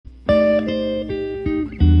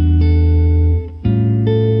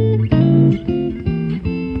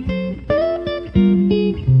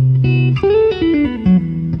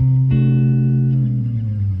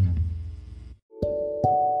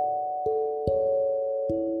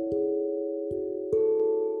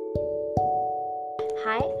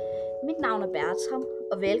navn er Bertram,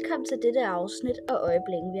 og velkommen til dette afsnit af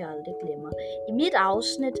Øjeblikke, vi aldrig glemmer. I mit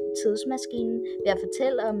afsnit, Tidsmaskinen, vil jeg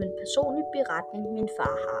fortælle om en personlig beretning, min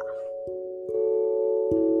far har.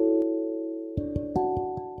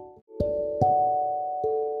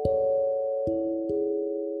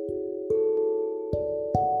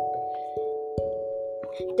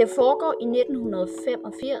 Det foregår i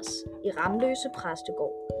 1985 i Ramløse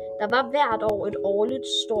Præstegård. Der var hvert år et årligt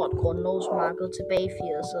stort grundlovsmarked tilbage i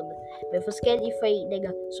 80'erne med forskellige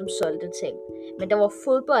foreninger, som solgte ting. Men der var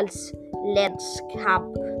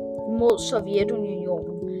fodboldslandskamp mod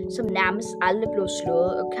Sovjetunionen, som nærmest aldrig blev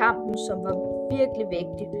slået, og kampen, som var virkelig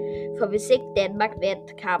vigtig. For hvis ikke Danmark vandt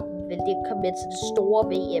kampen, ville det komme med til det store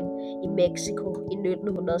VM i Mexico i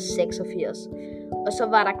 1986. Og så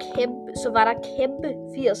var der kæmpe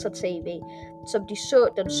 80'er TV, som de så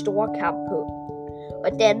den store kamp på.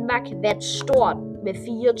 Og Danmark vandt stort med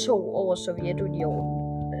 4-2 over Sovjetunionen.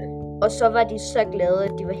 Og så var de så glade,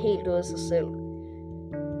 at de var helt ude af sig selv.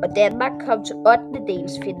 Og Danmark kom til 8.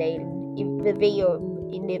 ved VM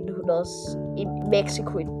i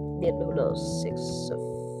Mexico i 1986.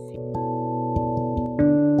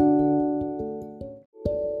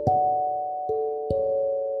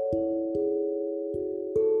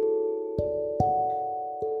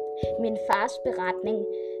 Min fars beretning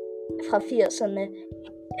fra 80'erne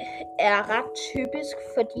er ret typisk,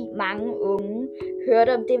 fordi mange unge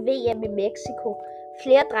hørte om det VM i Mexico.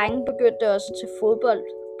 Flere drenge begyndte også til fodbold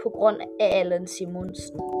på grund af Allan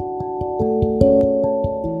Simonsen.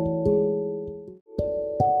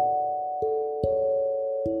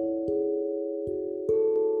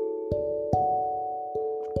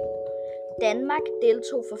 Danmark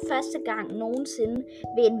deltog for første gang nogensinde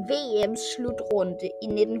ved en VM-slutrunde i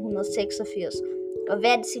 1986 og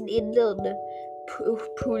vandt sin indledende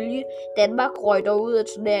pulje. Danmark røg dog ud af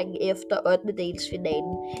turneringen efter 8.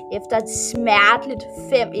 efter et smerteligt 5-1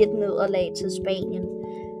 nederlag til Spanien.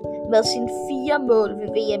 Med sine 4 mål ved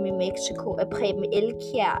VM i Mexico er Preben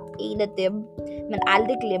Elkjær en af dem, man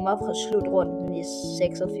aldrig glemmer fra slutrunden i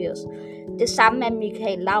 86. Det samme er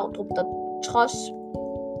Michael Laudrup, der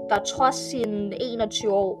trods sine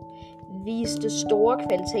 21 år viste store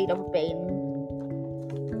kvaliteter på banen.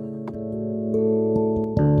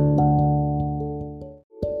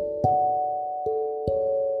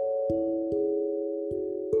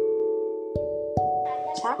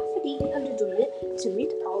 Tak fordi I har lyttet med til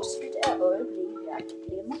mit afsnit af Øjeblikke, vi aldrig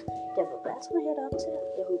glemmer. Jeg var Bertram her deroppe til jer.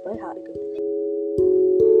 Jeg håber, I har det godt.